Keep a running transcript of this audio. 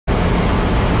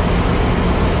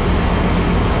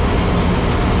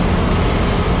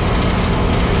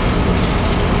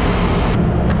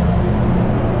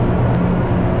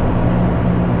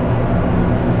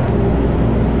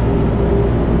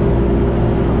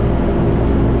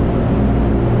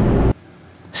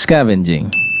Scavenging.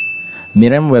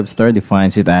 Merriam-Webster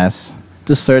defines it as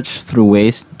to search through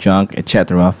waste, junk,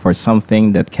 etc. for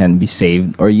something that can be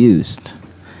saved or used.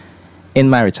 In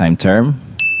maritime term,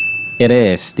 it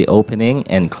is the opening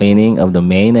and cleaning of the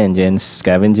main engine's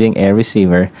scavenging air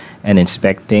receiver and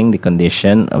inspecting the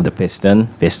condition of the piston,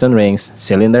 piston rings,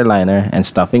 cylinder liner, and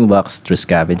stuffing box through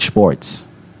scavenge ports.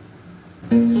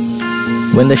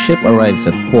 When the ship arrives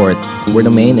at port, where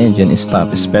the main engine is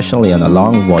stopped, especially on a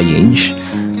long voyage,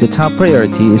 the top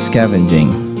priority is scavenging.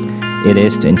 It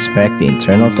is to inspect the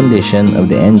internal condition of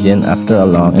the engine after a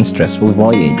long and stressful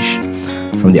voyage.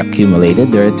 From the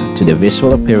accumulated dirt to the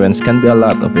visual appearance can be a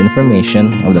lot of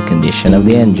information of the condition of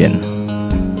the engine.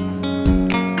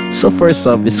 So first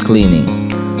up is cleaning.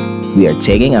 We are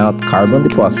taking out carbon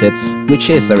deposits, which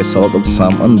is a result of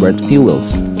some unburnt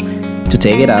fuels. To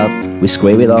take it out, we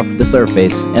scrape it off the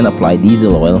surface and apply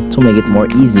diesel oil to make it more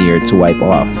easier to wipe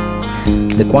off.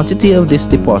 The quantity of these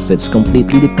deposits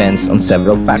completely depends on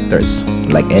several factors,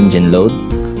 like engine load,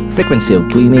 frequency of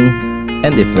cleaning,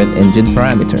 and different engine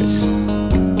parameters.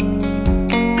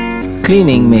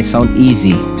 Cleaning may sound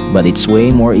easy, but it's way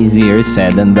more easier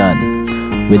said than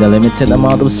done. With a limited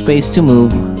amount of space to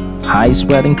move, high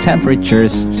sweating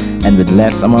temperatures, and with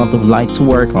less amount of light to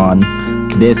work on,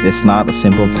 this is not a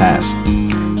simple task.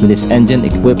 With this engine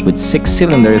equipped with 6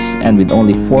 cylinders and with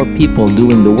only 4 people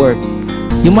doing the work,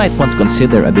 you might want to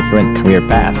consider a different career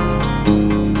path.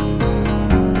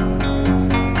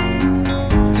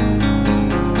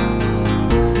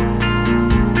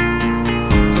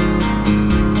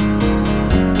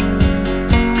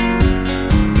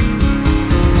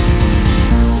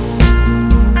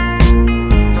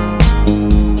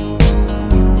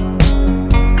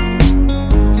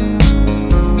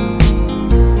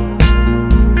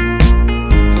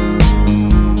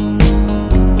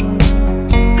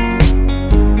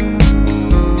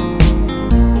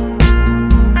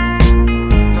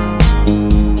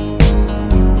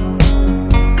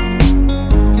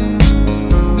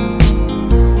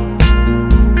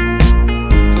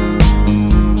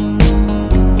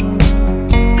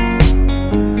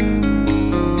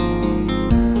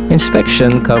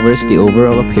 Inspection covers the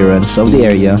overall appearance of the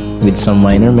area with some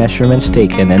minor measurements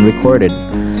taken and recorded.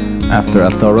 After a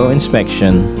thorough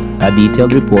inspection, a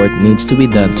detailed report needs to be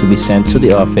done to be sent to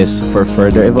the office for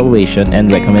further evaluation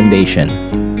and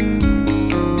recommendation.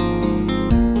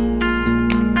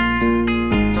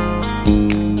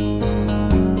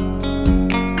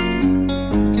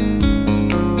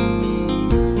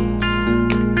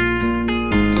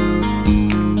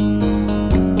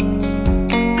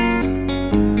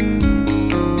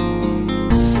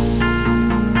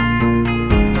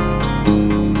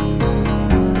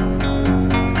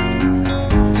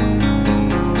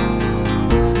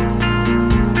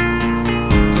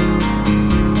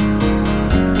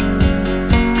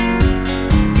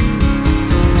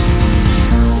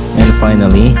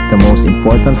 Finally, the most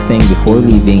important thing before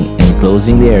leaving and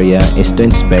closing the area is to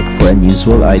inspect for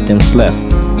unusual items left,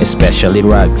 especially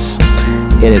rags.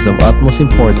 It is of utmost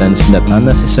importance that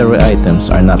unnecessary items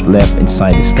are not left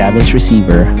inside the scavenge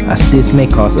receiver, as this may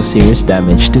cause a serious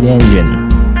damage to the engine.